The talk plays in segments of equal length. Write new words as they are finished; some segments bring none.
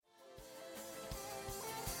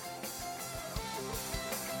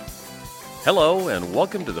Hello, and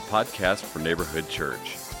welcome to the podcast for Neighborhood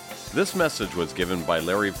Church. This message was given by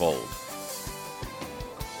Larry Vold.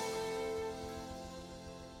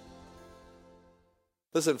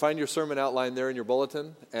 Listen, find your sermon outline there in your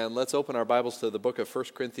bulletin, and let's open our Bibles to the book of 1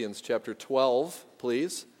 Corinthians chapter 12,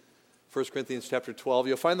 please. 1 Corinthians chapter 12.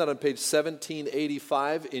 You'll find that on page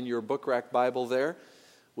 1785 in your book rack Bible there.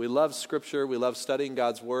 We love Scripture. We love studying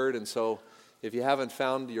God's Word, and so if you haven't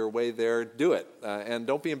found your way there, do it. And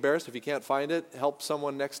don't be embarrassed if you can't find it. Help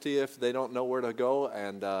someone next to you if they don't know where to go,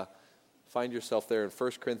 and find yourself there in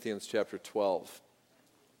 1 Corinthians chapter 12.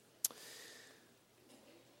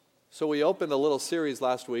 So we opened a little series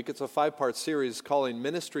last week. It's a 5-part series calling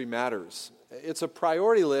Ministry Matters. It's a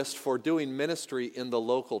priority list for doing ministry in the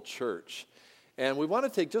local church. And we want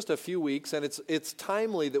to take just a few weeks, and it's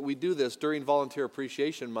timely that we do this during Volunteer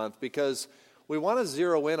Appreciation Month because we want to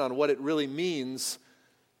zero in on what it really means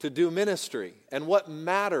to do ministry and what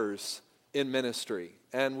matters in ministry.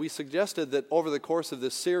 And we suggested that over the course of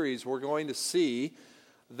this series, we're going to see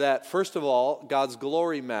that, first of all, God's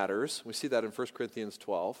glory matters. We see that in 1 Corinthians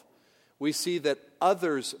 12. We see that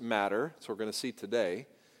others matter. That's what we're going to see today.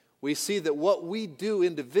 We see that what we do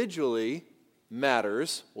individually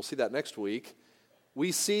matters. We'll see that next week.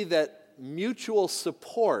 We see that mutual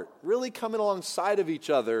support, really coming alongside of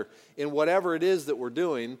each other in whatever it is that we're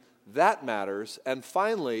doing, that matters. And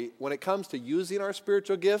finally, when it comes to using our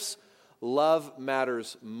spiritual gifts, love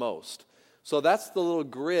matters most. So that's the little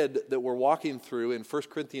grid that we're walking through in 1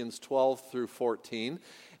 Corinthians 12 through 14.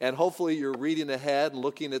 And hopefully you're reading ahead and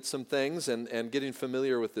looking at some things and getting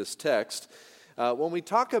familiar with this text. When we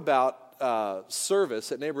talk about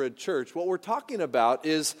service at Neighborhood Church, what we're talking about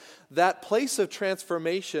is that place of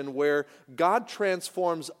transformation where God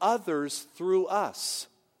transforms others through us.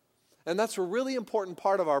 And that's a really important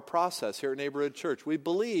part of our process here at Neighborhood Church. We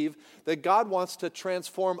believe that God wants to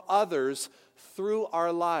transform others through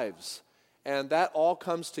our lives. And that all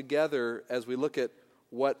comes together as we look at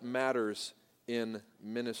what matters in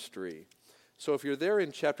ministry. So if you're there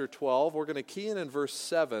in chapter 12, we're going to key in verse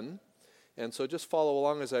 7. And so just follow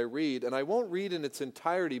along as I read. And I won't read in its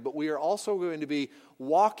entirety, but we are also going to be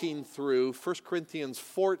walking through 1 Corinthians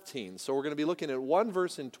 14. So we're going to be looking at one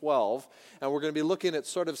verse in 12, and we're going to be looking at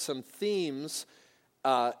sort of some themes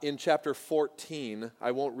in chapter 14.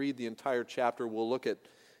 I won't read the entire chapter. We'll look at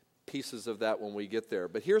pieces of that when we get there.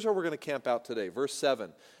 But here's where we're going to camp out today. Verse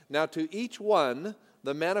 7. Now to each one,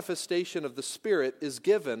 the manifestation of the Spirit is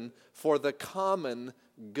given for the common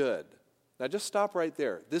good. Now just stop right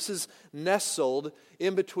there. This is nestled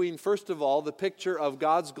in between, first of all, the picture of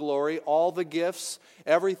God's glory, all the gifts,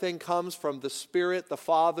 everything comes from the Spirit, the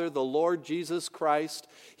Father, the Lord Jesus Christ.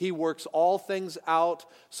 He works all things out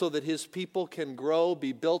so that His people can grow,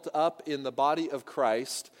 be built up in the body of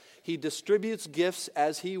Christ. He distributes gifts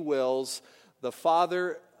as He wills, the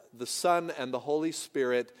Father, the Son, and the Holy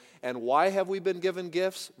Spirit. And why have we been given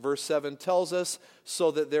gifts? Verse 7 tells us,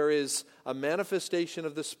 so that there is a manifestation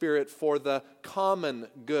of the Spirit for the common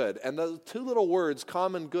good. And the two little words,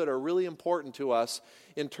 common good, are really important to us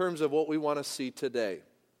in terms of what we want to see today.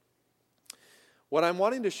 What I'm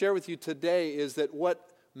wanting to share with you today is that what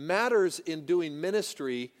matters in doing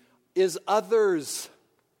ministry is others.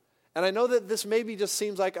 And I know that this maybe just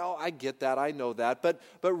seems like, oh, I get that, I know that. But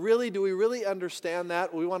really, do we really understand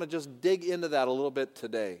that? We want to just dig into that a little bit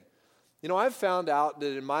today. You know, I've found out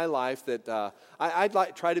that in my life that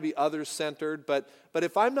I'd try to be others-centered, but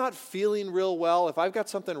if I'm not feeling real well, if I've got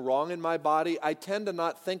something wrong in my body, I tend to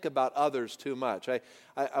not think about others too much.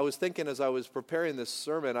 I was thinking as I was preparing this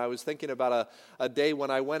sermon, I was thinking about a day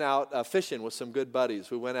when I went out fishing with some good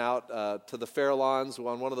buddies. We went out to the Fairlawns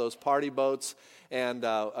on one of those party boats, and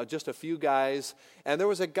just a few guys. And there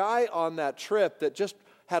was a guy on that trip that just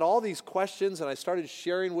had all these questions, and I started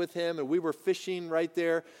sharing with him, and we were fishing right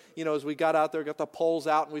there, you know, as we got out there, got the poles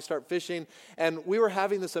out, and we start fishing, and we were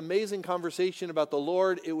having this amazing conversation about the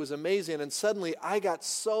Lord. It was amazing, and suddenly I got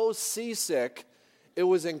so seasick, it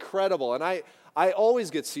was incredible, and I always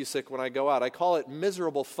get seasick when I go out. I call it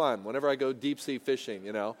miserable fun whenever I go deep sea fishing,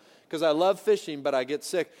 you know, because I love fishing, but I get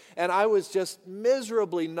sick. And I was just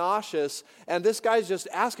miserably nauseous, and this guy's just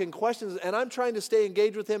asking questions, and I'm trying to stay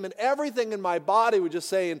engaged with him, and everything in my body was just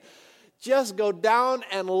saying, just go down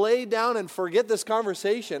and lay down and forget this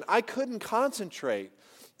conversation. I couldn't concentrate.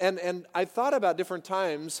 And I thought about different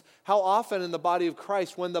times how often in the body of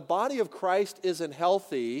Christ, when the body of Christ isn't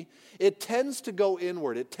healthy, it tends to go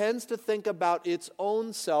inward. It tends to think about its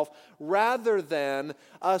own self rather than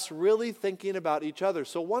us really thinking about each other.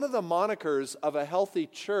 So one of the monikers of a healthy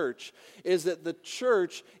church is that the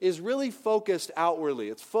church is really focused outwardly.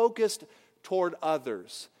 It's focused toward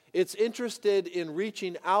others. It's interested in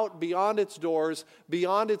reaching out beyond its doors,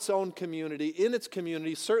 beyond its own community, in its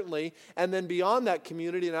community certainly, and then beyond that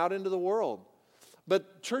community and out into the world.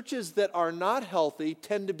 But churches that are not healthy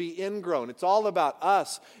tend to be ingrown. It's all about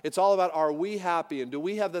us. It's all about, are we happy and do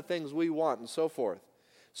we have the things we want and so forth.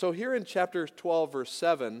 So here in chapter 12, verse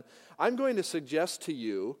 7, I'm going to suggest to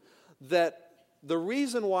you that the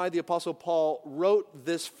reason why the Apostle Paul wrote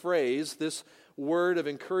this phrase, this word of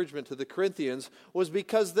encouragement to the Corinthians, was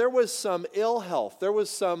because there was some ill health. There was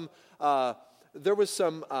some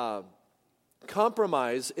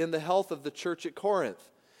compromise in the health of the church at Corinth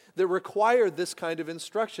that required this kind of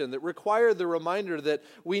instruction, that required the reminder that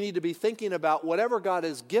we need to be thinking about whatever God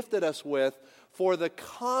has gifted us with for the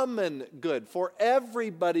common good, for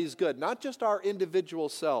everybody's good, not just our individual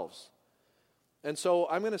selves. And so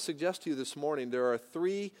I'm going to suggest to you this morning there are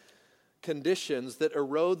 3 conditions that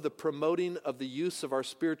erode the promoting of the use of our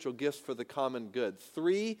spiritual gifts for the common good.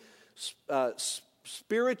 3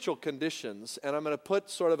 spiritual conditions, and I'm going to put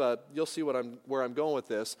sort of you'll see where I'm going with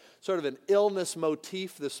this, sort of an illness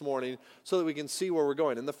motif this morning so that we can see where we're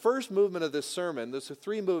going. In the first movement of this sermon, there's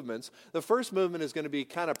 3 movements. The first movement is going to be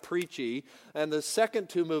kind of preachy, and the second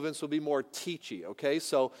 2 movements will be more teachy, okay?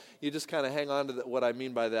 So you just kind of hang on to what I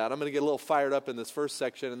mean by that. I'm going to get a little fired up in this first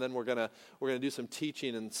section, and then we're going to do some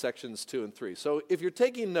teaching in sections 2 and 3. So if you're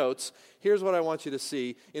taking notes, here's what I want you to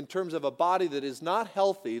see in terms of a body that is not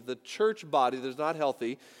healthy, the church body that is not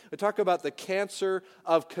healthy. We talk about the cancer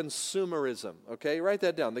of consumerism, okay? Write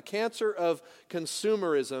that down. The cancer of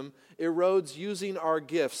consumerism erodes using our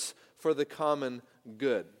gifts for the common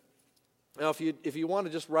good. Now, if you want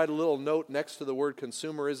to just write a little note next to the word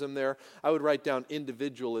consumerism there, I would write down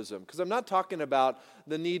individualism, because I'm not talking about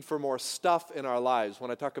the need for more stuff in our lives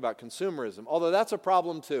when I talk about consumerism, although that's a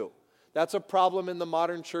problem too. That's a problem in the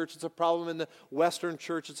modern church. It's a problem in the Western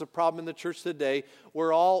church. It's a problem in the church today.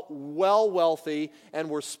 We're all wealthy, and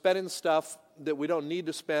we're spending stuff that we don't need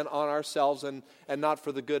to spend on ourselves and not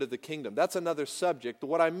for the good of the kingdom. That's another subject.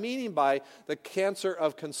 What I'm meaning by the cancer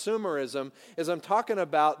of consumerism is I'm talking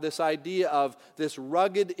about this idea of this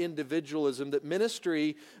rugged individualism, that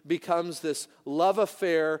ministry becomes this love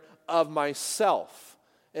affair of myself.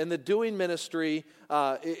 And the doing ministry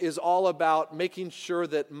is all about making sure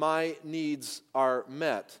that my needs are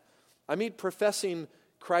met. I meet professing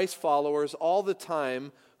Christ followers all the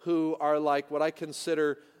time who are like what I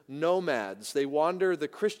consider nomads. They wander the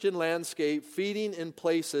Christian landscape, feeding in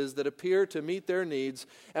places that appear to meet their needs.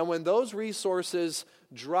 And when those resources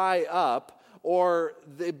dry up or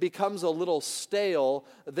it becomes a little stale,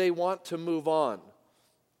 they want to move on.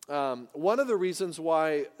 One of the reasons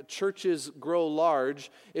why churches grow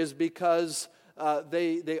large is because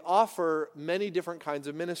they offer many different kinds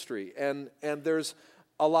of ministry, and there's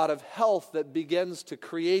a lot of health that begins to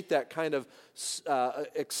create that kind of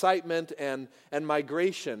excitement and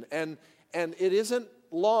migration, and it isn't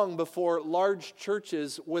long before large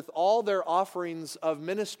churches with all their offerings of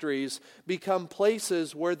ministries become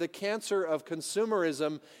places where the cancer of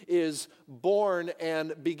consumerism is born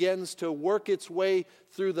and begins to work its way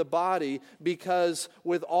through the body, because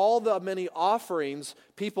with all the many offerings,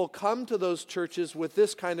 people come to those churches with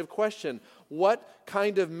this kind of question: what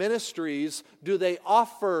kind of ministries do they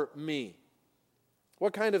offer me?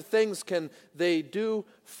 What kind of things can they do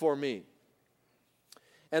for me?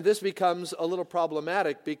 And this becomes a little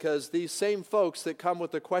problematic, because these same folks that come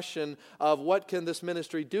with the question of what can this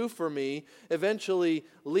ministry do for me eventually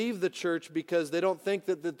leave the church because they don't think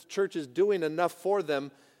that the church is doing enough for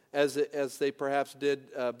them as they perhaps did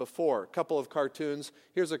before. A couple of cartoons.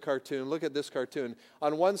 Here's a cartoon. Look at this cartoon.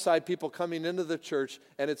 On one side, people coming into the church,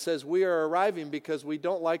 and it says, "We are arriving because we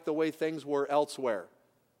don't like the way things were elsewhere."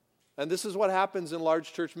 And this is what happens in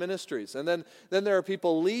large church ministries. And then there are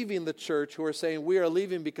people leaving the church who are saying, "We are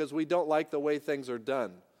leaving because we don't like the way things are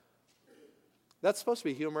done." That's supposed to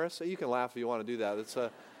be humorous. You can laugh if you want to do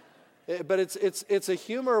that. But it's a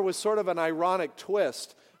humor with sort of an ironic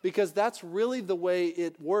twist, because that's really the way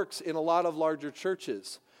it works in a lot of larger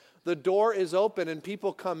churches. The door is open and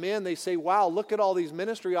people come in. They say, "Wow, look at all these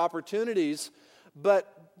ministry opportunities,"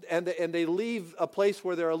 and they leave a place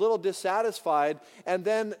where they're a little dissatisfied, and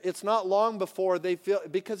then it's not long before they feel,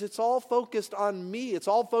 because it's all focused on me. It's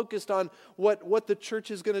all focused on what the church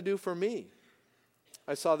is going to do for me.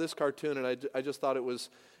 I saw this cartoon, and I just thought it was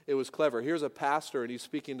clever. Here's a pastor, and he's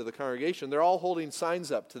speaking to the congregation. They're all holding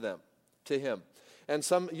signs up to him.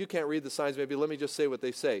 And you can't read the signs, maybe let me just say what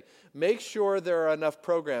they say. "Make sure there are enough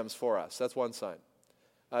programs for us." That's one sign.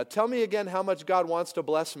 "Tell me again how much God wants to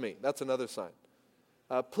bless me." That's another sign.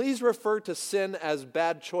 "Please refer to sin as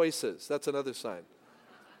bad choices." That's another sign.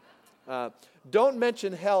 Don't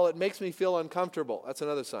mention hell. It makes me feel uncomfortable. That's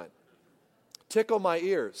another sign. Tickle my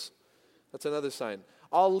ears. That's another sign.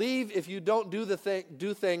 I'll leave if you don't do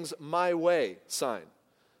things my way. Sign.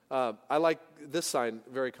 I like this sign,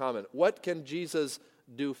 very common. What can Jesus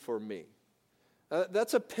do for me?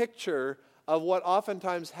 That's a picture of what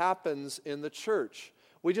oftentimes happens in the church.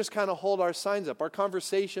 We just kind of hold our signs up. Our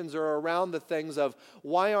conversations are around the things of,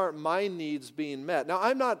 why aren't my needs being met?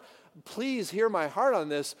 Now, please hear my heart on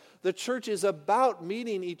this. The church is about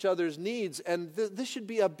meeting each other's needs, and this should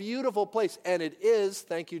be a beautiful place. And it is,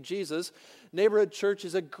 thank you, Jesus. Neighborhood church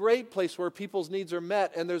is a great place where people's needs are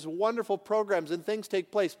met, and there's wonderful programs and things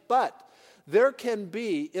take place. But there can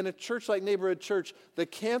be, in a church like Neighborhood Church, the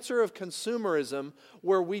cancer of consumerism,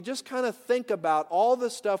 where we just kind of think about all the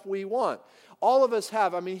stuff we want. All of us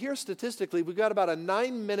have, here statistically, we've got about a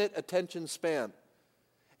 9-minute attention span.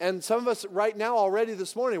 And some of us right now already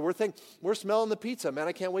this morning, we're smelling the pizza. Man,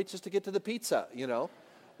 I can't wait just to get to the pizza,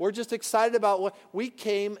 We're just excited about what we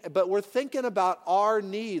came, but we're thinking about our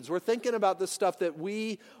needs. We're thinking about the stuff that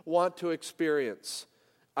we want to experience.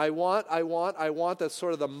 I want. That's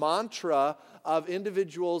sort of the mantra of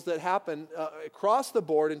individuals that happen across the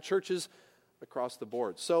board in churches across the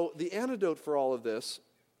board. So the antidote for all of this,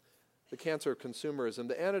 the cancer of consumerism,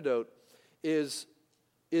 the antidote is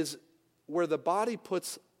where the body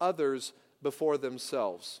puts others before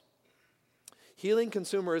themselves. Healing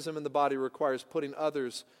consumerism in the body requires putting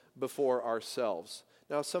others before ourselves.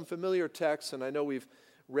 Now, some familiar texts, and I know we've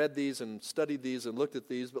read these and studied these and looked at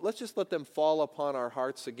these, but let's just let them fall upon our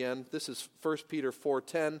hearts again. This is 1 Peter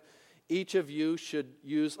 4:10. Each of you should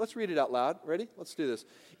use, let's read it out loud. Ready? Let's do this.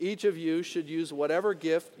 Each of you should use whatever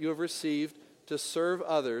gift you have received to serve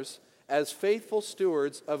others as faithful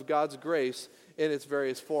stewards of God's grace in its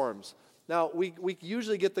various forms. Now, we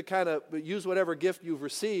usually get the kind of use whatever gift you've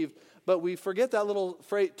received, but we forget that little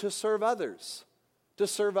phrase, to serve others. To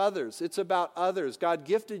serve others. It's about others. God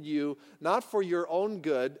gifted you not for your own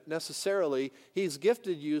good necessarily. He's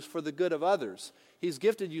gifted you for the good of others. He's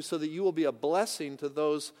gifted you so that you will be a blessing to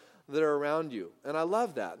those that are around you. And I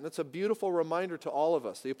love that. And it's a beautiful reminder to all of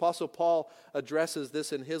us. The Apostle Paul addresses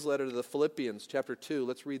this in his letter to the Philippians, chapter 2.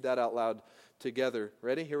 Let's read that out loud together.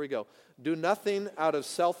 Ready? Here we go. Do nothing out of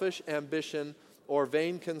selfish ambition or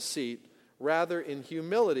vain conceit. Rather, in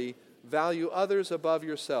humility, value others above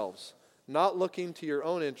yourselves, not looking to your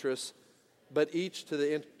own interests, but each to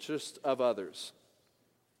the interest of others.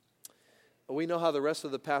 We know how the rest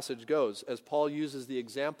of the passage goes, as Paul uses the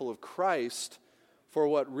example of Christ for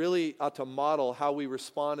what really ought to model how we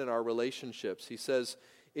respond in our relationships. He says,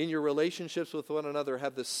 in your relationships with one another,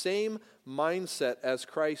 have the same mindset as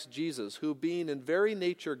Christ Jesus, who being in very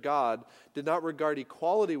nature God, did not regard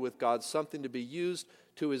equality with God something to be used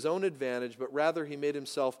to his own advantage, but rather he made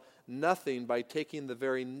himself nothing by taking the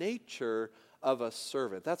very nature of a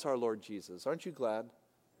servant. That's our Lord Jesus. Aren't you glad?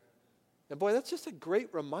 And boy, that's just a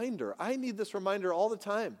great reminder. I need this reminder all the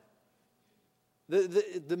time.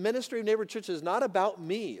 The ministry of Neighborhood Church is not about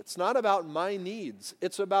me. It's not about my needs.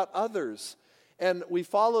 It's about others. And we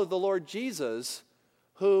follow the Lord Jesus,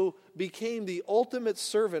 who became the ultimate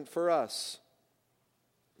servant for us.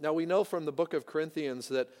 Now, we know from the book of Corinthians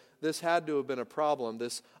that this had to have been a problem.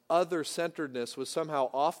 This other-centeredness was somehow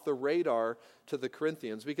off the radar to the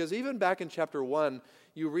Corinthians. Because even back in chapter 1,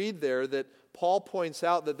 you read there that Paul points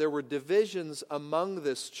out that there were divisions among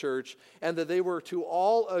this church and that they were to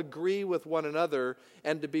all agree with one another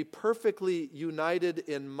and to be perfectly united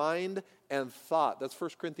in mind and thought. That's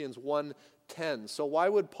 1 Corinthians 1:10. So why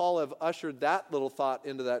would Paul have ushered that little thought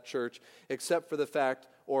into that church except for the fact,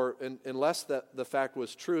 or unless the fact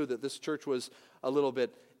was true, that this church was a little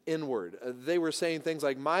bit inward. They were saying things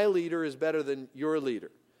like, my leader is better than your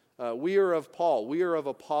leader. We are of Paul. We are of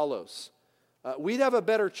Apollos. We'd have a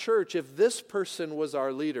better church if this person was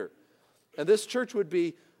our leader. And this church would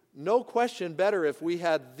be, no question, better if we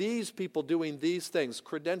had these people doing these things,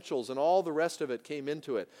 credentials and all the rest of it came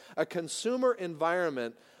into it. A consumer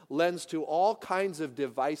environment lends to all kinds of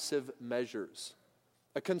divisive measures.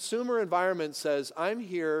 A consumer environment says, I'm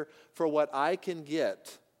here for what I can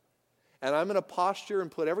get, and I'm going to posture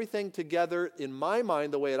and put everything together in my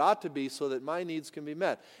mind the way it ought to be so that my needs can be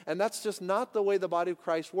met. And that's just not the way the body of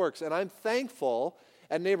Christ works. And I'm thankful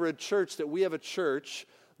at Neighborhood Church that we have a church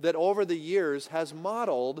that over the years has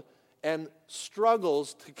modeled and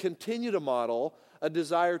struggles to continue to model a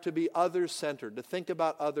desire to be others-centered, to think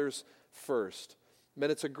about others first.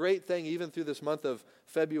 And it's a great thing even through this month of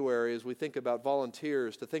February as we think about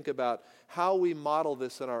volunteers, to think about how we model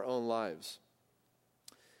this in our own lives.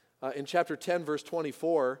 In chapter 10, verse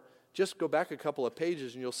 24, just go back a couple of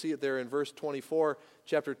pages and you'll see it there in verse 24,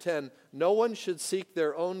 chapter 10. No one should seek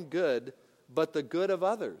their own good, but the good of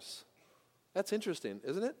others. That's interesting,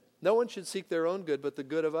 isn't it? No one should seek their own good, but the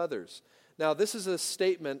good of others. Now, this is a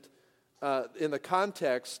statement in the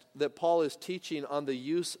context that Paul is teaching on the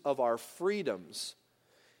use of our freedoms.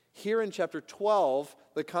 Here in chapter 12,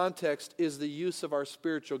 the context is the use of our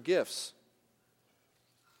spiritual gifts.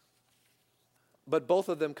 But both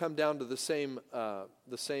of them come down to the same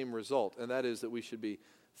result, and that is that we should be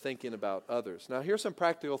thinking about others. Now, here's some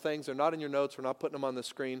practical things. They're not in your notes. We're not putting them on the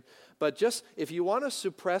screen. But just if you want to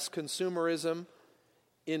suppress consumerism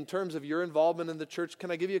in terms of your involvement in the church,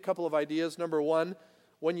 can I give you a couple of ideas? Number one,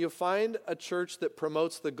 when you find a church that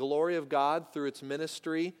promotes the glory of God through its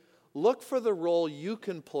ministry, look for the role you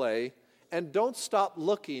can play, and don't stop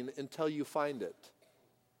looking until you find it.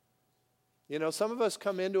 You know, some of us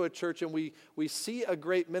come into a church and we see a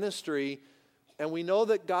great ministry and we know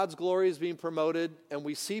that God's glory is being promoted and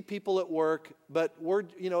we see people at work, but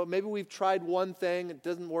maybe we've tried one thing, it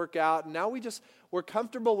doesn't work out, and now we're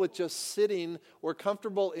comfortable with just sitting, we're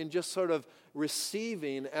comfortable in just sort of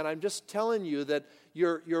receiving, and I'm just telling you that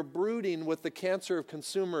you're brooding with the cancer of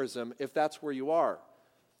consumerism if that's where you are.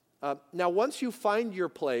 Now, once you find your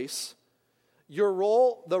place, the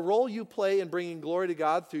role you play in bringing glory to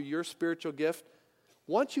God through your spiritual gift,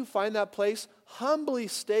 once you find that place, humbly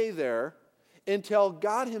stay there until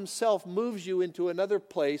God himself moves you into another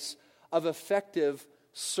place of effective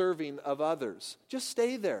serving of others. Just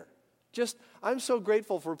stay there. I'm so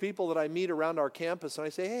grateful for people that I meet around our campus, and I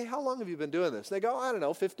say, hey, how long have you been doing this? They go, I don't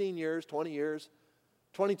know, 15 years, 20 years,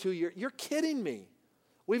 22 years. You're kidding me.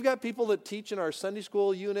 We've got people that teach in our Sunday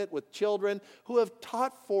school unit with children who have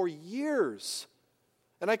taught for years.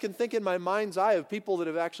 And I can think in my mind's eye of people that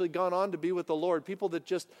have actually gone on to be with the Lord, people that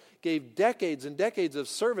just gave decades and decades of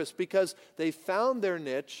service because they found their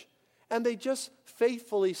niche and they just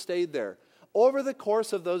faithfully stayed there. Over the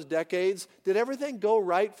course of those decades, did everything go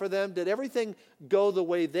right for them? Did everything go the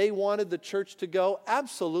way they wanted the church to go?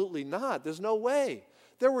 Absolutely not. There's no way.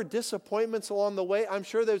 There were disappointments along the way. I'm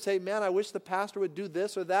sure they would say, man, I wish the pastor would do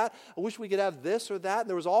this or that. I wish we could have this or that. And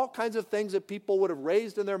there was all kinds of things that people would have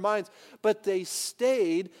raised in their minds. But they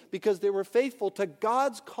stayed because they were faithful to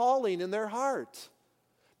God's calling in their heart.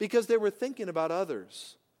 Because they were thinking about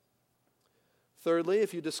others. Thirdly,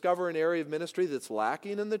 if you discover an area of ministry that's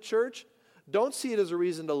lacking in the church, don't see it as a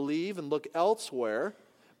reason to leave and look elsewhere,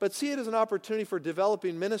 but see it as an opportunity for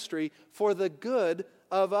developing ministry for the good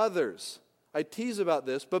of others. I tease about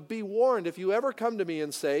this, but be warned if you ever come to me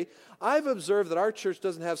and say, I've observed that our church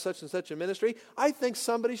doesn't have such and such a ministry, I think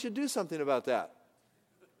somebody should do something about that.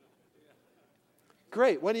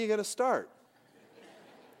 Great, when are you going to start?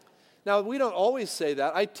 Now, we don't always say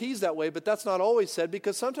that. I tease that way, but that's not always said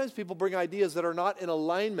because sometimes people bring ideas that are not in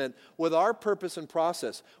alignment with our purpose and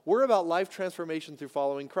process. We're about life transformation through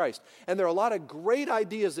following Christ. And there are a lot of great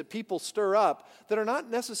ideas that people stir up that are not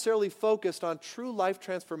necessarily focused on true life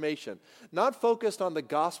transformation, not focused on the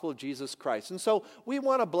gospel of Jesus Christ. And so we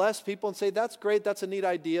want to bless people and say, that's great, that's a neat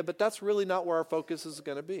idea, but that's really not where our focus is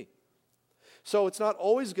going to be. So it's not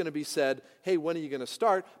always going to be said, hey, when are you going to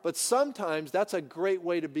start? But sometimes that's a great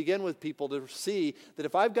way to begin with people to see that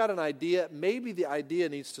if I've got an idea, maybe the idea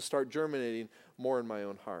needs to start germinating more in my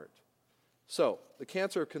own heart. So the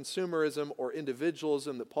cancer of consumerism or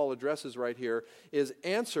individualism that Paul addresses right here is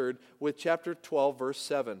answered with chapter 12, verse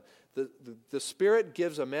 7. The Spirit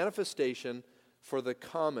gives a manifestation for the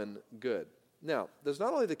common good. Now, there's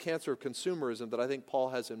not only the cancer of consumerism that I think Paul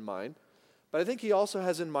has in mind, but I think he also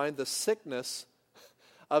has in mind the sickness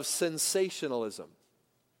of sensationalism.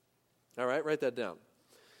 All right, write that down.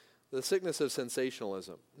 The sickness of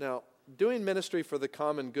sensationalism. Now, doing ministry for the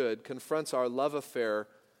common good confronts our love affair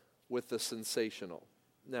with the sensational.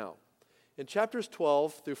 Now, in chapters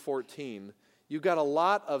 12 through 14, you've got a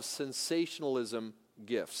lot of sensationalism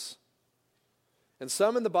gifts. And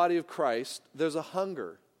some in the body of Christ, there's a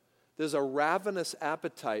hunger. There's a ravenous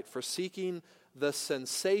appetite for seeking the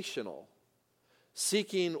sensational,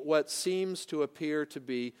 seeking what seems to appear to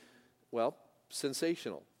be,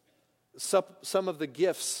 sensational. Some of the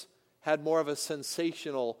gifts had more of a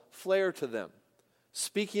sensational flair to them.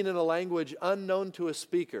 Speaking in a language unknown to a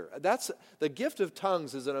speaker. The gift of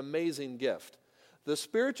tongues is an amazing gift. The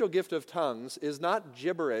spiritual gift of tongues is not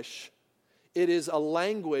gibberish. It is a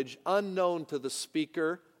language unknown to the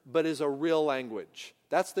speaker, but is a real language.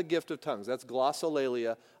 That's the gift of tongues. That's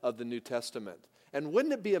glossolalia of the New Testament. And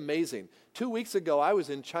wouldn't it be amazing? 2 weeks ago, I was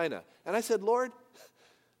in China, and I said, Lord,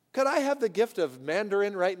 could I have the gift of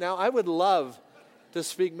Mandarin right now? I would love to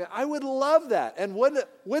speak. I would love that. And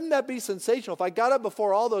wouldn't that be sensational if I got up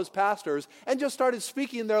before all those pastors and just started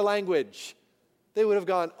speaking their language? They would have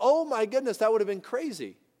gone, oh my goodness, that would have been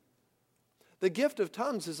crazy. The gift of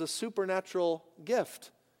tongues is a supernatural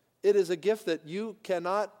gift. It is a gift that you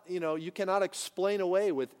cannot explain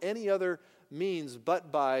away with any other means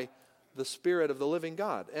but by the Spirit of the living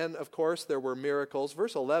God. And of course, there were miracles.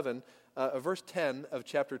 Verse 10 of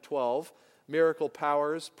chapter 12, miracle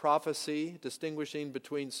powers, prophecy, distinguishing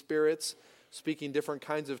between spirits, speaking different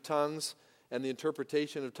kinds of tongues, and the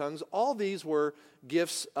interpretation of tongues. All these were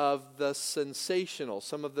gifts of the sensational.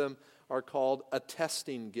 Some of them are called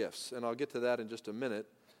attesting gifts, and I'll get to that in just a minute,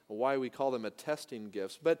 why we call them attesting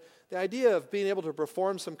gifts. But the idea of being able to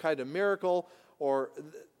perform some kind of miracle or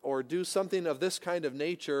do something of this kind of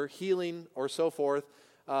nature, healing or so forth,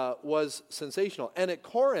 was sensational. And at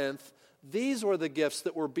Corinth, these were the gifts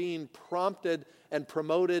that were being prompted and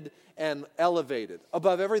promoted and elevated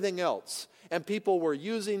above everything else. And people were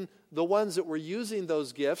using, the ones that were using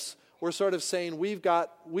those gifts were sort of saying, we've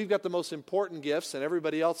got the most important gifts, and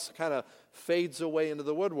everybody else kind of fades away into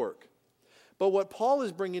the woodwork. But what Paul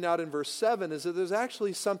is bringing out in verse 7 is that there's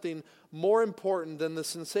actually something more important than the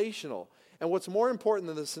sensational. And what's more important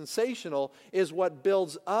than the sensational is what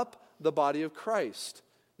builds up the body of Christ.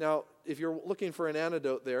 Now, if you're looking for an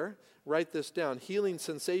antidote there, write this down. Healing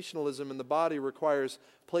sensationalism in the body requires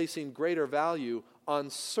placing greater value on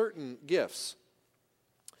certain gifts.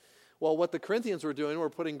 Well, what the Corinthians were doing were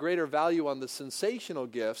putting greater value on the sensational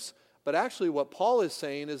gifts, but actually what Paul is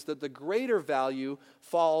saying is that the greater value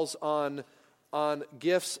falls on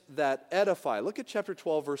gifts that edify. Look at chapter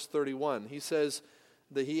 12, verse 31. He says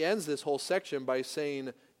that he ends this whole section by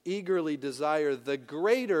saying, eagerly desire the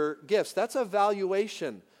greater gifts. That's a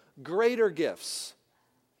valuation. Greater gifts.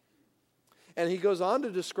 And he goes on to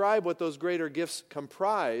describe what those greater gifts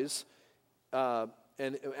comprise.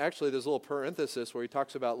 And actually, there's a little parenthesis where he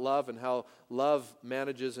talks about love and how love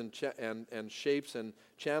manages and shapes and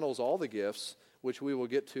channels all the gifts, which we will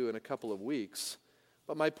get to in a couple of weeks.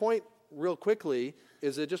 But my point, real quickly,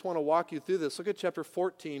 is I just want to walk you through this. Look at chapter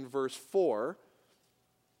 14, verse 4.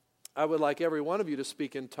 I would like every one of you to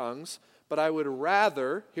speak in tongues, but I would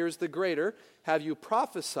rather, here's the greater, have you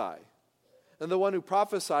prophesy. And the one who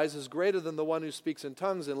prophesies is greater than the one who speaks in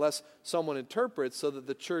tongues unless someone interprets, so that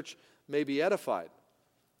the church may be edified.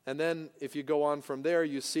 And then if you go on from there,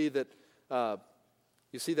 you see that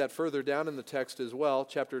further down in the text as well,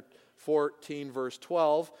 chapter 14, verse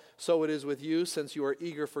 12. So it is with you, since you are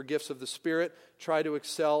eager for gifts of the Spirit, try to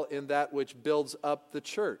excel in that which builds up the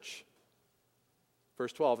church.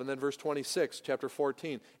 Verse 12. And then verse 26, chapter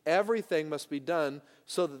 14. Everything must be done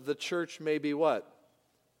so that the church may be what?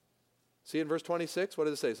 See in verse 26, what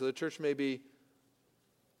does it say? So the church may be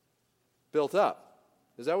built up.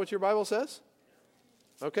 Is that what your Bible says?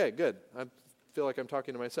 Okay, good. I feel like I'm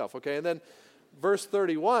talking to myself. Okay, and then verse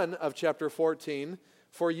 31 of chapter 14,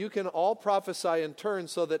 for you can all prophesy in turn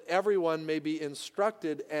so that everyone may be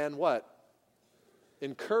instructed and what?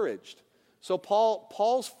 Encouraged. So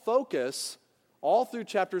Paul's focus all through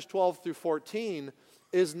chapters 12 through 14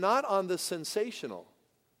 is not on the sensational.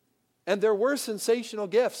 And there were sensational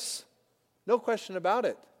gifts. No question about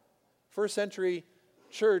it. First century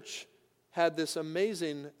church had this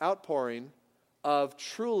amazing outpouring of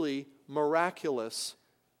truly miraculous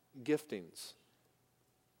giftings.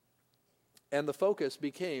 And the focus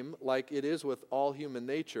became, like it is with all human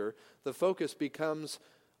nature, the focus becomes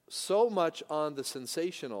so much on the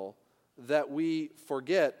sensational that we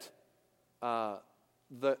forget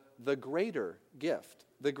the greater gift.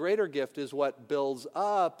 The greater gift is what builds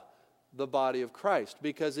up the body of Christ,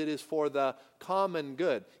 because it is for the common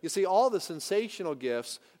good. You see, all the sensational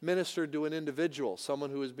gifts ministered to an individual, someone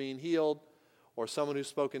who is being healed, or someone who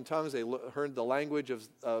spoke in tongues. They heard the language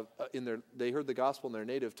they heard the gospel in their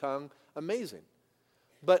native tongue. Amazing.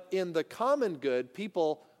 But in the common good,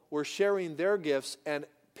 people were sharing their gifts, and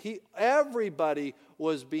everybody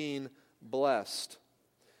was being blessed.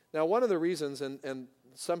 Now, one of the reasons, and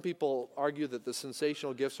some people argue that the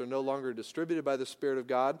sensational gifts are no longer distributed by the Spirit of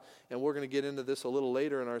God, and we're going to get into this a little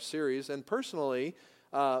later in our series. And personally,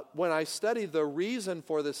 when I study the reason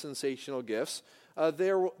for the sensational gifts,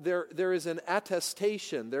 there is an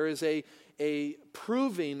attestation, there is a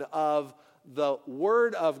proving of the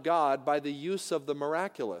Word of God by the use of the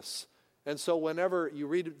miraculous. And so whenever you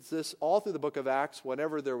read this all through the book of Acts,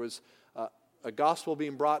 whenever there was a gospel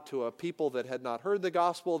being brought to a people that had not heard the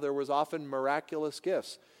gospel, there was often miraculous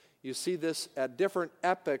gifts. You see this at different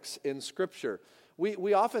epochs in Scripture.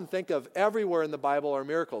 We often think of everywhere in the Bible are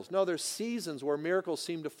miracles. No, there's seasons where miracles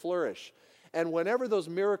seem to flourish. And whenever those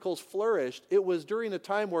miracles flourished, it was during a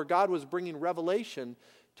time where God was bringing revelation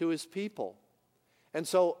to his people. And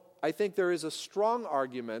so I think there is a strong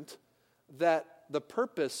argument that the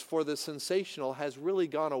purpose for the sensational has really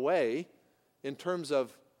gone away in terms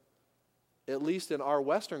of, at least in our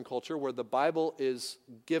Western culture, where the Bible is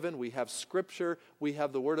given, we have Scripture, we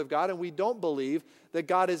have the Word of God, and we don't believe that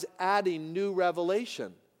God is adding new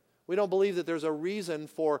revelation. We don't believe that there's a reason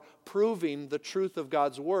for proving the truth of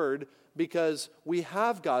God's Word because we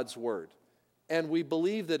have God's Word, and we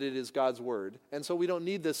believe that it is God's Word, and so we don't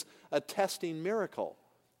need this attesting miracle.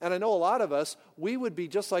 And I know a lot of us, we would be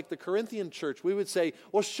just like the Corinthian church. We would say,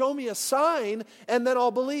 well, show me a sign, and then I'll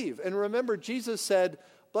believe. And remember, Jesus said,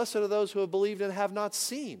 blessed are those who have believed and have not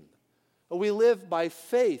seen. We live by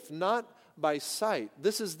faith, not by sight.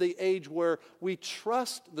 This is the age where we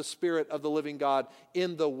trust the Spirit of the living God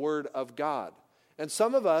in the Word of God. And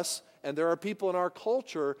some of us, and there are people in our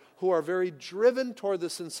culture who are very driven toward the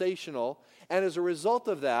sensational, and as a result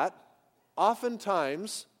of that,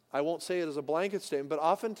 oftentimes, I won't say it as a blanket statement, but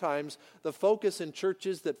oftentimes the focus in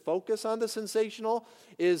churches that focus on the sensational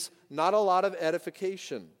is not a lot of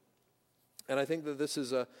edification. And I think that this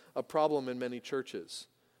is a problem in many churches.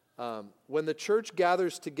 When the church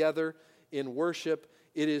gathers together in worship,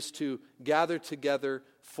 it is to gather together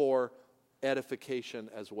for edification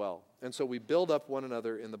as well. And so we build up one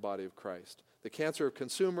another in the body of Christ. The cancer of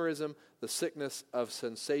consumerism, the sickness of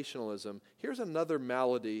sensationalism. Here's another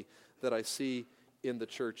malady that I see in the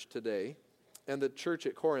church today, and the church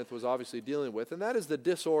at Corinth was obviously dealing with, and that is the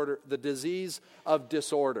disease of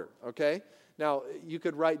disorder, okay? Now, you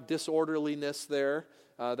could write disorderliness there.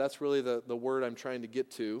 That's really the word I'm trying to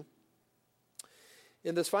get to.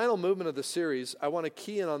 In this final movement of the series, I want to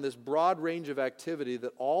key in on this broad range of activity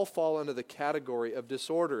that all fall under the category of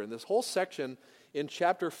disorder. And this whole section in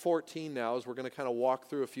chapter 14 now, as we're going to kind of walk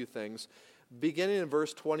through a few things, beginning in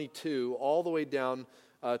verse 22 all the way down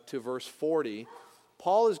to verse 40,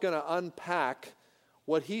 Paul is going to unpack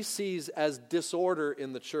what he sees as disorder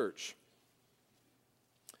in the church,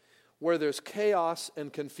 where there's chaos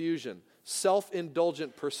and confusion,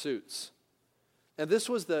 self-indulgent pursuits. And this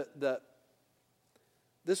was the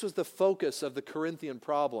focus of the Corinthian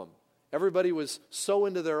problem. Everybody was so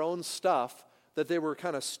into their own stuff that they were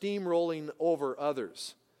kind of steamrolling over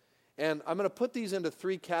others. And I'm going to put these into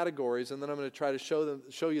three categories, and then I'm going to try to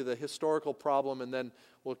show you the historical problem, and then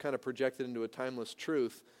we'll kind of project it into a timeless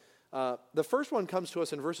truth. The first one comes to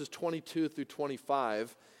us in verses 22 through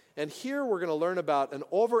 25, and here we're going to learn about an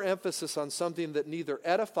overemphasis on something that neither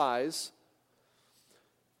edifies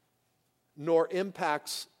nor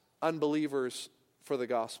impacts unbelievers for the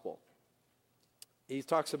gospel. He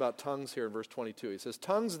talks about tongues here in verse 22. He says,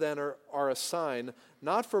 tongues then are a sign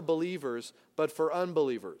not for believers, but for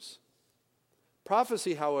unbelievers.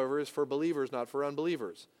 Prophecy, however, is for believers, not for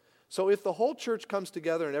unbelievers. So if the whole church comes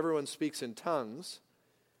together and everyone speaks in tongues,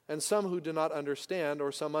 and some who do not understand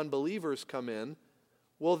or some unbelievers come in,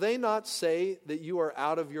 will they not say that you are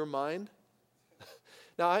out of your mind?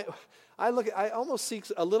 Now, I almost see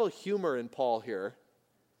a little humor in Paul here,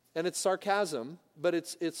 and it's sarcasm, but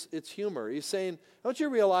it's humor. He's saying, don't you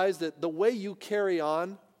realize that the way you carry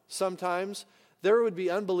on sometimes, there would be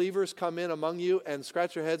unbelievers come in among you and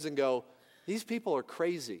scratch their heads and go, these people are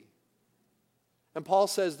crazy. And Paul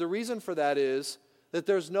says the reason for that is that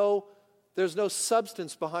there's no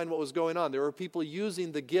substance behind what was going on. There were people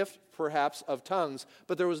using the gift, perhaps, of tongues,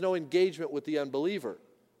 but there was no engagement with the unbeliever.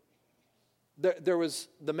 There was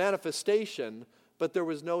the manifestation, but there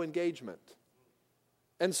was no engagement.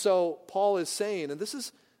 And so Paul is saying, and this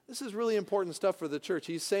is really important stuff for the church.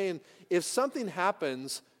 He's saying if something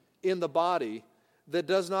happens in the body that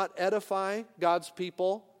does not edify God's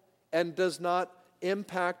people and does not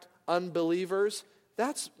impact unbelievers,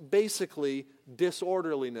 that's basically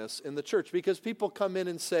disorderliness in the church, because people come in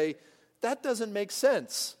and say, that doesn't make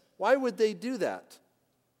sense. Why would they do that?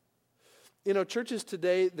 You know, churches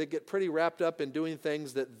today that get pretty wrapped up in doing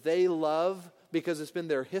things that they love because it's been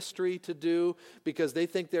their history to do, because they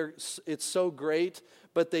think it's so great,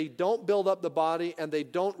 but they don't build up the body and they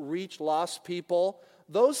don't reach lost people,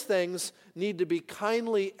 those things need to be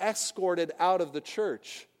kindly escorted out of the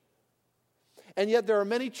church. And yet there are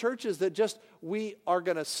many churches that we are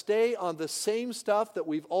going to stay on the same stuff that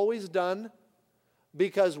we've always done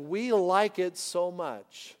because we like it so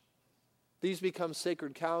much. These become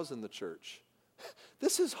sacred cows in the church.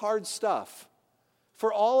 This is hard stuff.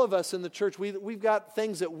 For all of us in the church, we've got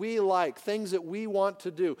things that we like, things that we want to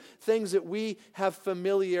do, things that we have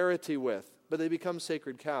familiarity with, but they become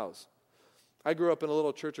sacred cows. I grew up in a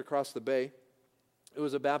little church across the bay, It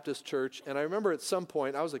was a Baptist church, and I remember at some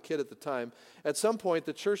point, I was a kid at the time, at some point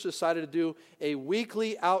the church decided to do a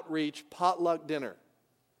weekly outreach potluck dinner.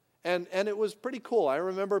 And it was pretty cool. I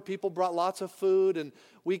remember people brought lots of food, and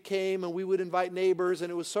we came and we would invite neighbors,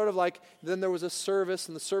 and it was sort of like, then there was a service,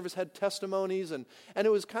 and the service had testimonies, and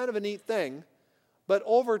it was kind of a neat thing. But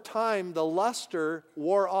over time, the luster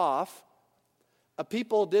wore off.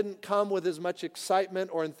 People didn't come with as much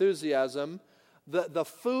excitement or enthusiasm. The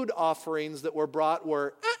food offerings that were brought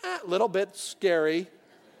were a little bit scary.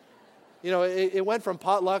 You know, it went from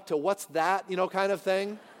potluck to what's that, kind of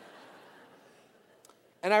thing.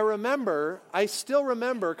 And I still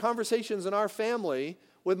remember conversations in our family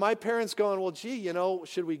with my parents going, well, gee,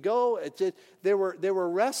 should we go? They were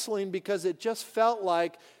wrestling because it just felt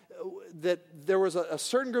like that there was a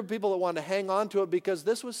certain group of people that wanted to hang on to it because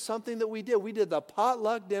this was something that we did. We did the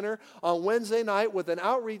potluck dinner on Wednesday night with an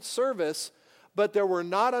outreach service, but there were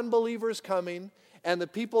not unbelievers coming, and the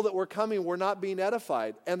people that were coming were not being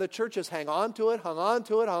edified. And the churches hung on to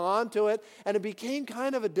it, and it became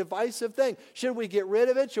kind of a divisive thing. Should we get rid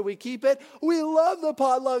of it? Should we keep it? We love the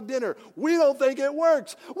potluck dinner. We don't think it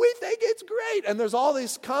works. We think it's great. And there's all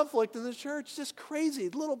this conflict in the church, just crazy.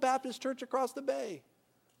 Little Baptist church across the bay.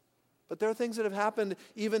 But there are things that have happened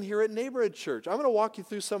even here at Neighborhood Church. I'm going to walk you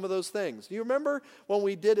through some of those things. Do you remember when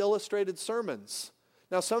we did illustrated sermons?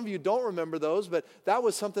 Now, some of you don't remember those, but that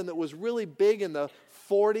was something that was really big in the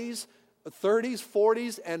 30s,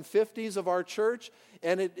 40s, and 50s of our church.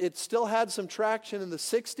 And it still had some traction in the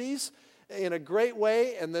 60s in a great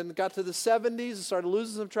way. And then got to the 70s and started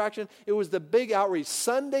losing some traction. It was the big outreach,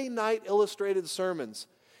 Sunday night illustrated sermons.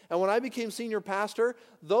 And when I became senior pastor,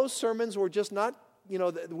 those sermons were just not,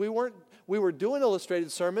 we were doing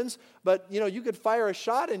illustrated sermons, but, you could fire a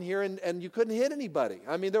shot in here and you couldn't hit anybody.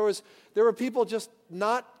 I mean, there were people just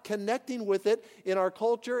not connecting with it in our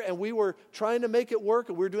culture, and we were trying to make it work,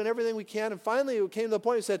 and we were doing everything we can, and finally it came to the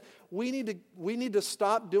point we said, we need to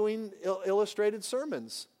stop doing illustrated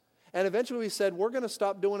sermons. And eventually we said, we're going to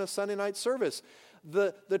stop doing a Sunday night service.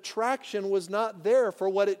 The traction was not there for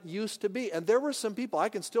what it used to be. And there were some people, I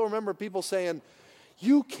can still remember people saying,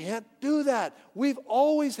 you can't do that. We've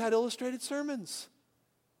always had illustrated sermons.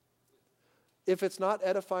 If it's not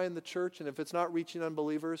edifying the church and if it's not reaching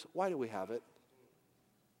unbelievers, why do we have it?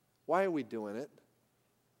 Why are we doing it?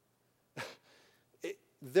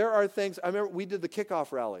 There are things, I remember we did the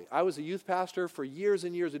kickoff rally. I was a youth pastor for years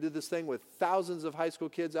and years. We did this thing with thousands of high school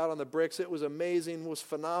kids out on the bricks. It was amazing. It was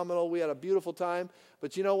phenomenal. We had a beautiful time.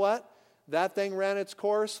 But you know what? That thing ran its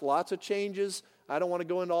course. Lots of changes. I don't want to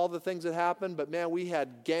go into all the things that happened, but man, we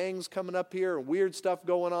had gangs coming up here and weird stuff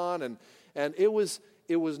going on, and it was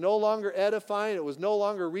no longer edifying. It was no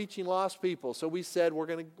longer reaching lost people. So we said we're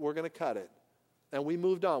gonna cut it, and we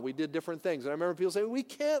moved on. We did different things, and I remember people saying, "We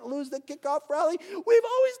can't lose the kickoff rally. We've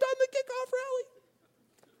always done the kickoff rally."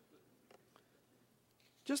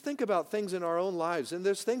 Just think about things in our own lives, and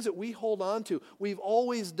there's things that we hold on to. We've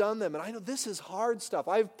always done them, and I know this is hard stuff.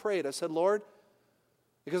 I've prayed. I said, Lord,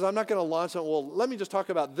 because I'm not going to launch on, well, let me just talk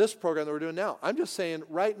about this program that we're doing now. I'm just saying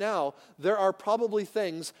right now, there are probably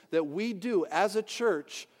things that we do as a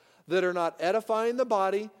church that are not edifying the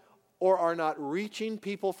body or are not reaching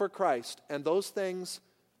people for Christ. And those things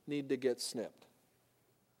need to get snipped.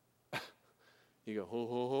 You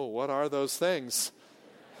go, what are those things?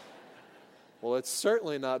 Well, it's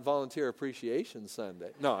certainly not Volunteer Appreciation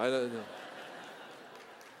Sunday. No, I don't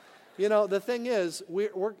know. The thing is,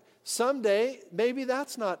 we're someday, maybe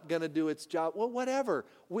that's not going to do its job. Well, whatever.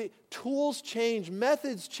 Tools change,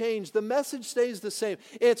 methods change, the message stays the same.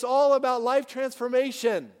 It's all about life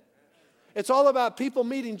transformation. It's all about people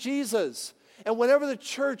meeting Jesus. And whenever the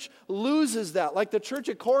church loses that, like the church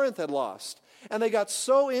at Corinth had lost, and they got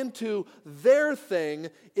so into their thing,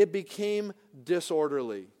 it became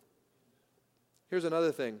disorderly. Here's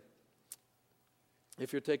another thing.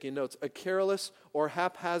 If you're taking notes, a careless or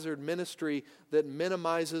haphazard ministry that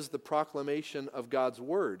minimizes the proclamation of God's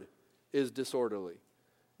word is disorderly.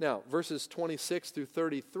 Now, verses 26 through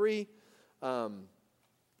 33,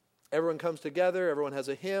 everyone comes together, everyone has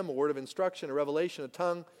a hymn, a word of instruction, a revelation, a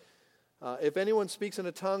tongue. If anyone speaks in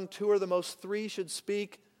a tongue, 2 or the most 3 should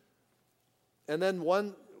speak, and then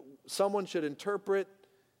someone should interpret.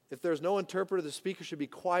 If there's no interpreter, the speaker should be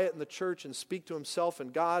quiet in the church and speak to himself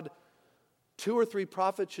and God. 2 or 3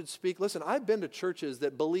 prophets should speak. Listen, I've been to churches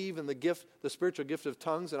that believe in the spiritual gift of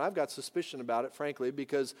tongues, and I've got suspicion about it, frankly,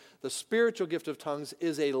 because the spiritual gift of tongues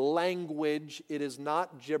is a language. It is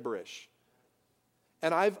not gibberish.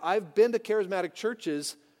 And I've been to charismatic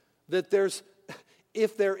churches that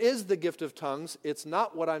if there is the gift of tongues, it's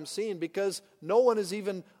not what I'm seeing, because no one is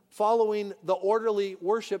even following the orderly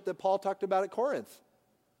worship that Paul talked about at Corinth.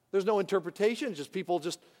 There's no interpretation, just people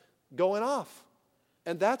just going off.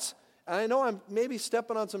 And I know I'm maybe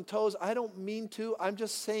stepping on some toes. I don't mean to. I'm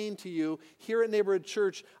just saying to you, here at Neighborhood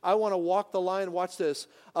Church, I want to walk the line, watch this,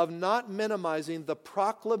 of not minimizing the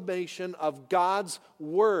proclamation of God's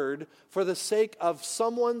word for the sake of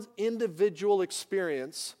someone's individual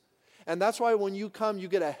experience. And that's why when you come, you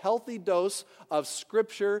get a healthy dose of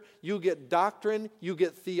Scripture, you get doctrine, you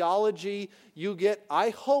get theology, I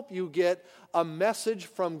hope you get a message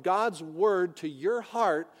from God's Word to your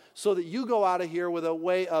heart so that you go out of here with a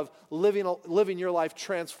way of living your life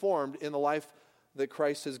transformed in the life that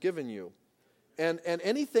Christ has given you. And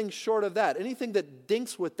anything short of that, anything that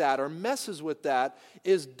dinks with that or messes with that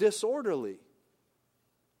is disorderly.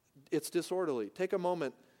 It's disorderly. Take a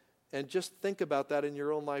moment and just think about that in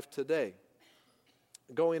your own life today.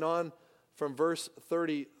 Going on from verse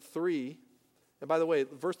 33, and by the way,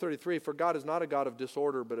 verse 33, for God is not a God of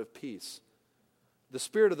disorder, but of peace. The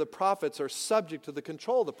spirit of the prophets are subject to the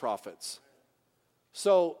control of the prophets.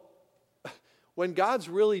 So, when God's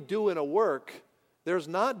really doing a work, there's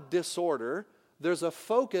not disorder, there's a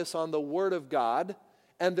focus on the Word of God,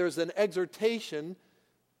 and there's an exhortation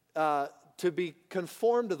to be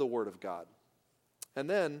conformed to the Word of God. And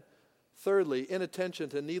then, thirdly, inattention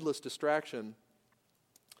to needless distraction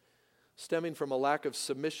stemming from a lack of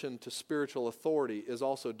submission to spiritual authority is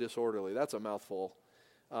also disorderly. That's a mouthful.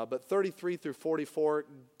 But 33 through 44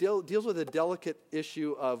 deals with a delicate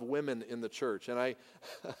issue of women in the church. And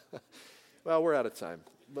well, we're out of time.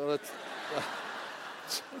 But let's,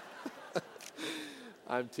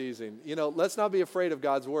 I'm teasing. Let's not be afraid of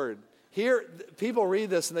God's word. Here, people read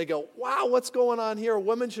this and they go, wow, what's going on here?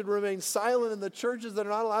 Women should remain silent in the churches that are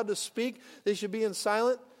not allowed to speak. They should be in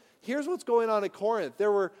silent. Here's what's going on at Corinth.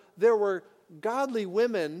 There were godly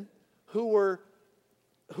women who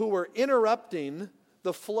were interrupting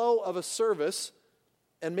the flow of a service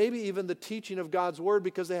and maybe even the teaching of God's word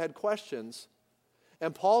because they had questions.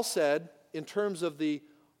 And Paul said, in terms of the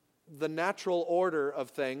natural order of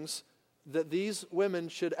things, that these women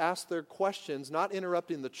should ask their questions, not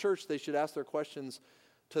interrupting the church, they should ask their questions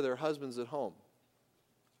to their husbands at home.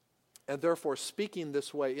 And therefore, speaking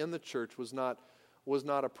this way in the church was not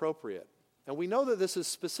appropriate. And we know that this is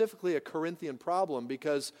specifically a Corinthian problem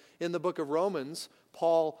because in the book of Romans,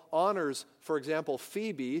 Paul honors, for example,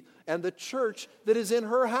 Phoebe and the church that is in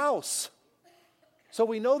her house. So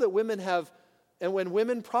we know that women have, and when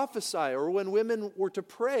women prophesy or when women were to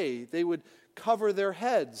pray, they would cover their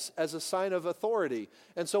heads as a sign of authority.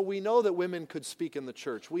 And so we know that women could speak in the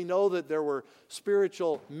church. We know that there were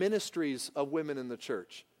spiritual ministries of women in the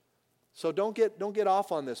church. So don't get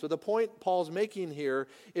off on this. But the point Paul's making here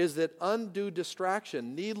is that undue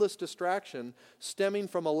distraction, needless distraction, stemming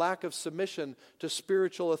from a lack of submission to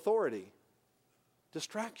spiritual authority.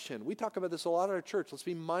 Distraction. We talk about this a lot at our church. Let's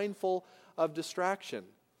be mindful of distraction.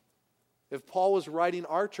 If Paul was writing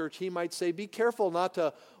our church, he might say, be careful not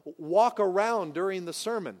to walk around during the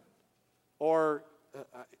sermon. Or,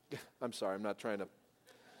 I'm sorry, I'm not trying to.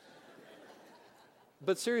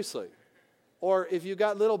 But seriously. Or if you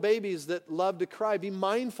got little babies that love to cry, be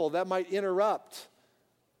mindful, that might interrupt.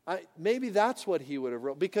 Maybe that's what he would have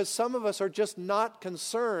wrote. Because some of us are just not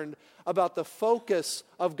concerned about the focus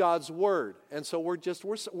of God's word. And so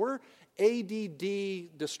we're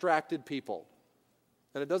ADD distracted people.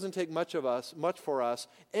 And it doesn't take much for us,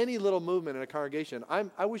 any little movement in a congregation.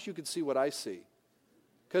 I wish you could see what I see.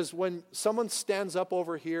 Because when someone stands up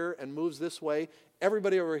over here and moves this way,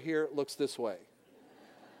 everybody over here looks this way.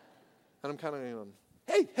 And I'm kind of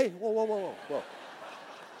going, hey, whoa.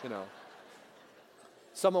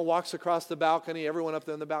 Someone walks across the balcony, everyone up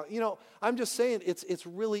there in the balcony. I'm just saying it's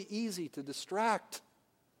really easy to distract.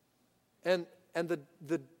 And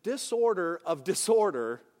the disorder of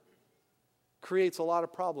disorder creates a lot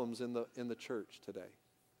of problems in the church today.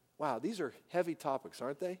 Wow, these are heavy topics,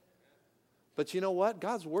 aren't they? But you know what?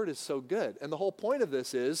 God's word is so good. And the whole point of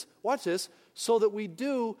this is, watch this, so that we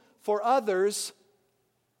do for others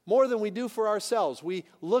more than we do for ourselves. We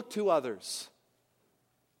look to others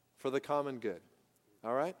for the common good.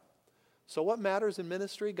 All right? So what matters in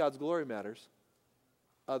ministry? God's glory matters.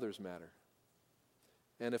 Others matter.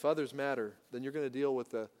 And if others matter, then you're going to deal with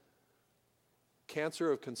the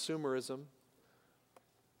cancer of consumerism,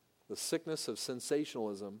 the sickness of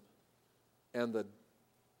sensationalism, and the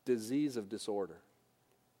disease of disorder.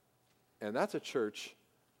 And that's a church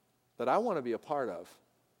that I want to be a part of,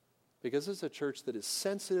 because it's a church that is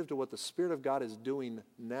sensitive to what the Spirit of God is doing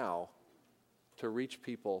now to reach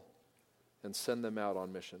people and send them out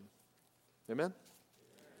on mission. Amen?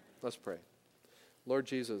 Let's pray. Lord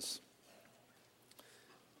Jesus,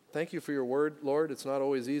 Thank you for your word, Lord. It's not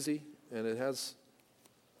always easy, and it has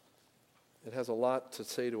a lot to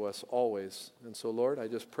say to us always. And so, Lord, I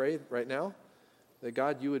just pray right now that,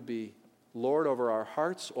 God, you would be Lord over our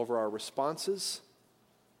hearts, over our responses.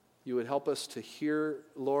 You would help us to hear,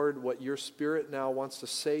 Lord, what your Spirit now wants to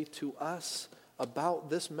say to us about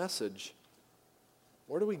this message.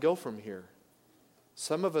 Where do we go from here?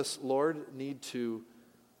 Some of us, Lord, need to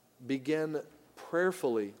begin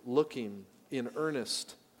prayerfully looking in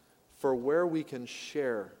earnest for where we can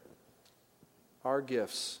share our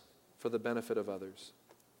gifts for the benefit of others.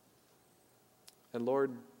 And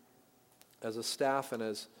Lord, as a staff and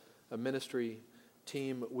as a ministry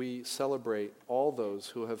team, we celebrate all those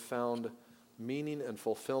who have found meaning and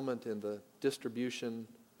fulfillment in the distribution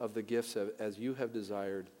of the gifts as you have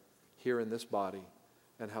desired here in this body,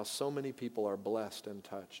 and how so many people are blessed and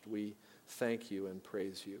touched. We thank you and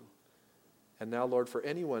praise you. And now, Lord, for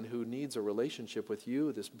anyone who needs a relationship with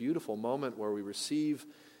you, this beautiful moment where we receive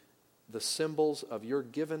the symbols of your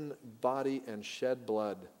given body and shed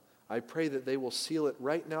blood, I pray that they will seal it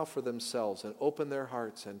right now for themselves and open their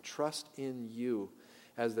hearts and trust in you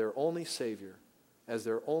as their only Savior, as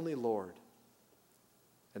their only Lord,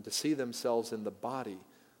 and to see themselves in the body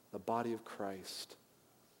of Christ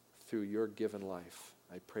through your given life.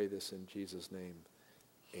 I pray this in Jesus' name.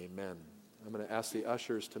 Amen. I'm going to ask the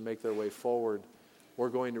ushers to make their way forward. We're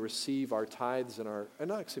going to receive our tithes and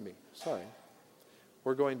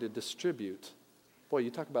we're going to distribute. Boy, you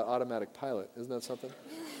talk about automatic pilot. Isn't that something?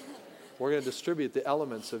 We're going to distribute the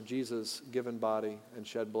elements of Jesus' given body and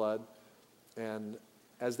shed blood. And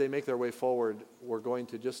as they make their way forward, we're going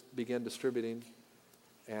to just begin distributing.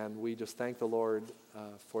 And we just thank the Lord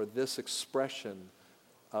for this expression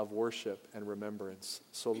of worship and remembrance.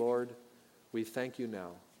 So, Lord, we thank you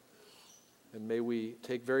now. And may we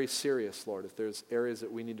take very serious, Lord, if there's areas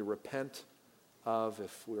that we need to repent of,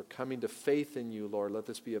 if we're coming to faith in you, Lord, let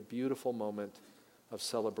this be a beautiful moment of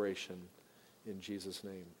celebration. In Jesus'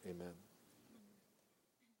 name, amen.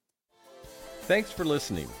 Thanks for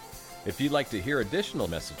listening. If you'd like to hear additional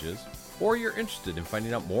messages, or you're interested in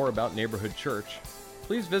finding out more about Neighborhood Church,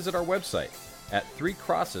 please visit our website at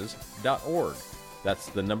 3crosses.org. That's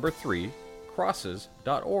the number 3,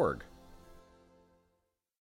 crosses.org.